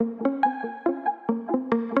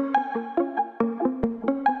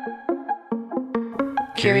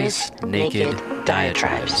Curious Naked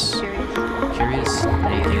Diatribes. Curious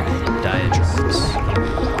Naked Diatribes.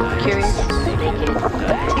 Curious Naked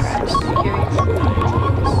Diatribes.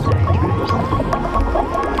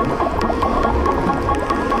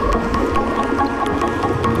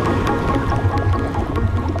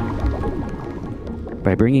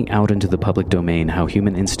 By bringing out into the public domain how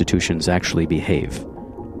human institutions actually behave,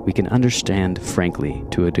 we can understand, frankly,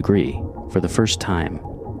 to a degree, for the first time,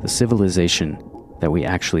 the civilization that we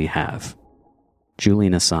actually have.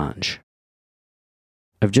 Julian Assange.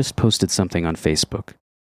 I've just posted something on Facebook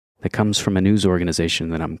that comes from a news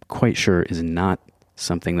organization that I'm quite sure is not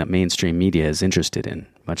something that mainstream media is interested in,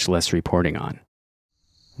 much less reporting on.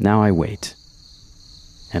 Now I wait,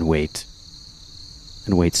 and wait,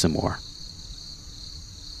 and wait some more.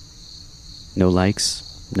 No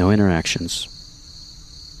likes, no interactions.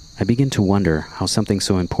 I begin to wonder how something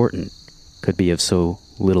so important could be of so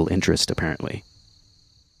little interest, apparently.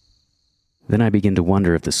 Then I begin to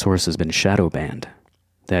wonder if the source has been shadow banned,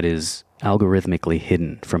 that is, algorithmically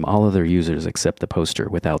hidden from all other users except the poster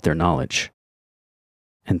without their knowledge.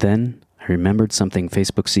 And then I remembered something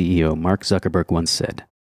Facebook CEO Mark Zuckerberg once said.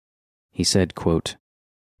 He said, quote,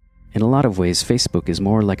 "In a lot of ways, Facebook is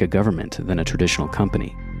more like a government than a traditional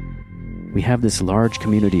company. We have this large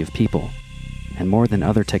community of people, and more than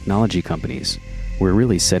other technology companies, we're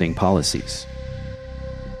really setting policies."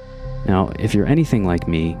 Now, if you're anything like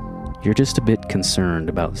me, you're just a bit concerned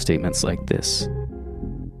about statements like this.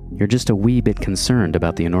 You're just a wee bit concerned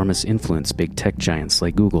about the enormous influence big tech giants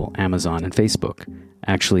like Google, Amazon, and Facebook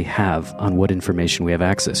actually have on what information we have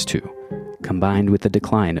access to, combined with the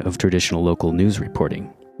decline of traditional local news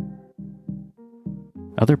reporting.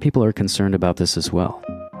 Other people are concerned about this as well.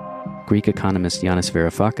 Greek economist YANIS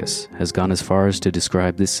Varoufakis has gone as far as to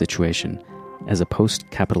describe this situation as a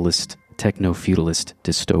post-capitalist, techno-feudalist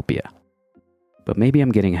dystopia. But maybe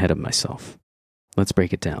I'm getting ahead of myself. Let's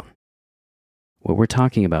break it down. What we're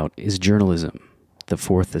talking about is journalism, the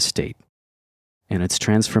fourth estate, and its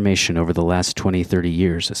transformation over the last 20-30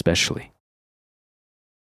 years especially.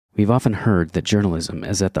 We've often heard that journalism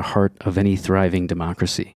is at the heart of any thriving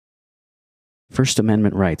democracy. First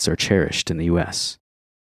Amendment rights are cherished in the U.S.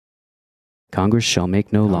 Congress shall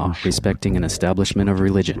make no law respecting an establishment of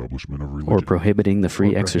religion, or prohibiting the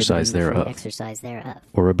free exercise thereof,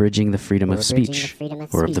 or abridging the freedom of speech,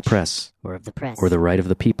 or of the press, or the right of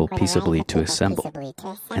the people peaceably to assemble,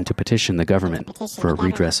 and to petition the government for a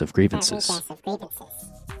redress of grievances.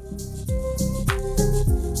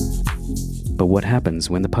 But what happens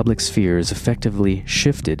when the public sphere is effectively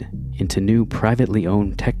shifted into new privately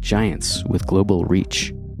owned tech giants with global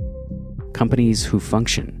reach? Companies who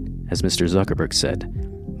function, as Mr. Zuckerberg said,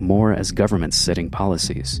 more as governments setting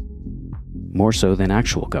policies, more so than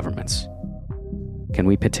actual governments. Can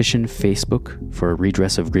we petition Facebook for a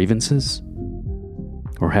redress of grievances?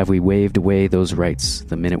 Or have we waved away those rights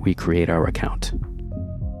the minute we create our account?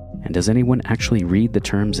 And does anyone actually read the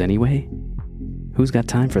terms anyway? Who's got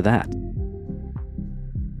time for that?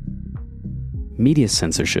 Media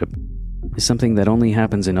censorship is something that only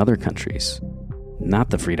happens in other countries, not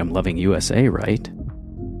the freedom-loving USA, right?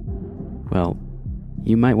 Well,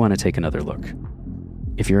 you might want to take another look.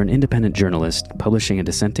 If you're an independent journalist publishing a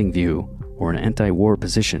dissenting view or an anti-war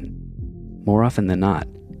position, more often than not,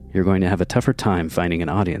 you're going to have a tougher time finding an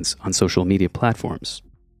audience on social media platforms.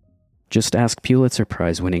 Just ask Pulitzer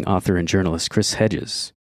Prize-winning author and journalist Chris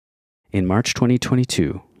Hedges. In March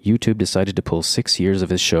 2022, YouTube decided to pull 6 years of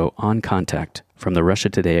his show On Contact from the Russia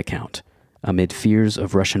Today account, amid fears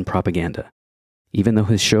of Russian propaganda, even though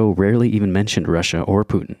his show rarely even mentioned Russia or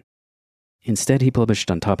Putin. Instead, he published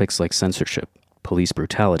on topics like censorship, police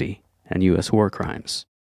brutality, and U.S. war crimes.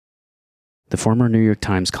 The former New York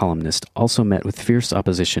Times columnist also met with fierce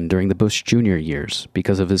opposition during the Bush Jr. years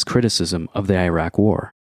because of his criticism of the Iraq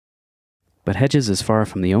War. But Hedges is far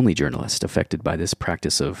from the only journalist affected by this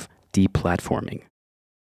practice of deplatforming.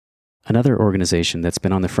 Another organization that's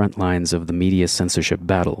been on the front lines of the media censorship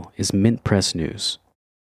battle is Mint Press News.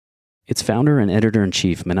 Its founder and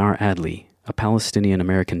editor-in-chief, Manar Adli, a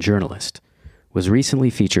Palestinian-American journalist, was recently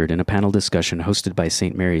featured in a panel discussion hosted by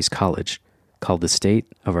St. Mary's College called The State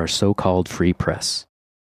of Our So-Called Free Press.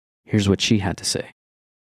 Here's what she had to say.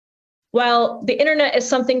 While the internet is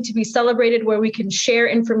something to be celebrated where we can share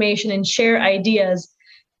information and share ideas,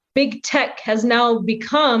 big tech has now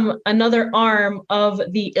become another arm of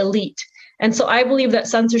the elite. And so I believe that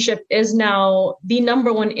censorship is now the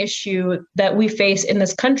number one issue that we face in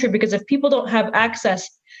this country, because if people don't have access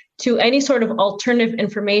to any sort of alternative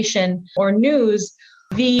information or news,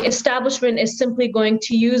 the establishment is simply going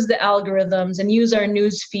to use the algorithms and use our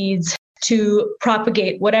news feeds to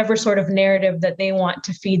propagate whatever sort of narrative that they want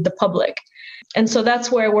to feed the public. And so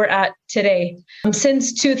that's where we're at today.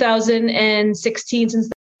 Since 2016, since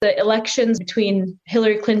the elections between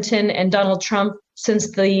Hillary Clinton and Donald Trump,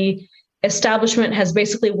 since the establishment has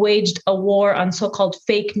basically waged a war on so-called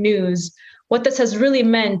fake news, what this has really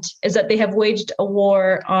meant is that they have waged a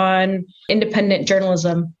war on independent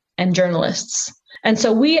journalism and journalists. And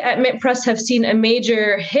so we at Mint Press have seen a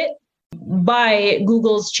major hit by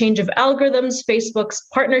Google's change of algorithms, Facebook's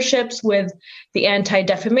partnerships with the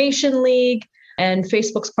Anti-Defamation League, and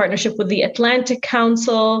Facebook's partnership with the Atlantic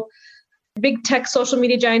Council, big tech social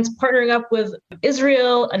media giants partnering up with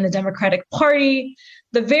Israel and the Democratic Party.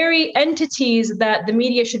 The very entities that the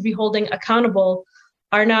media should be holding accountable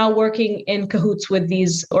are now working in cahoots with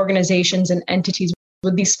these organizations and entities,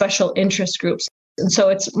 with these special interest groups. And so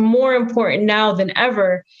it's more important now than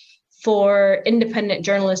ever for independent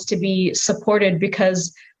journalists to be supported,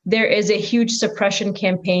 because there is a huge suppression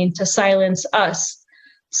campaign to silence us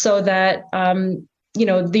so that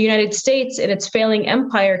the United States and its failing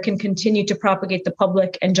empire can continue to propagate the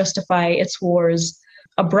public and justify its wars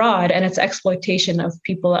abroad and its exploitation of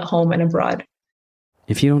people at home and abroad.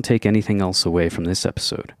 If you don't take anything else away from this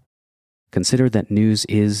episode, consider that news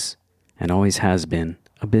is and always has been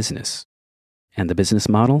a business. And the business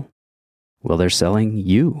model? Well, they're selling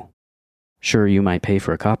you. Sure, you might pay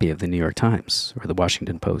for a copy of the New York Times or the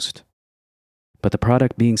Washington Post. But the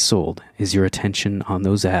product being sold is your attention on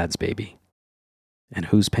those ads, baby. And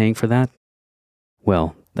who's paying for that?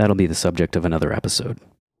 Well, that'll be the subject of another episode.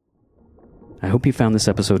 I hope you found this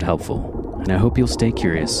episode helpful, and I hope you'll stay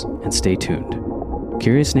curious and stay tuned.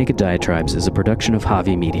 Curious Naked Diatribes is a production of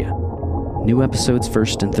Javi Media. New episodes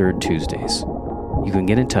first and third Tuesdays. You can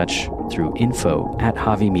get in touch through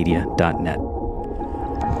info@javimedia.net.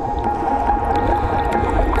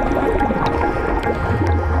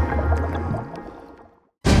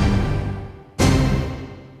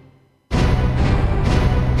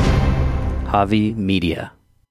 Javi Media.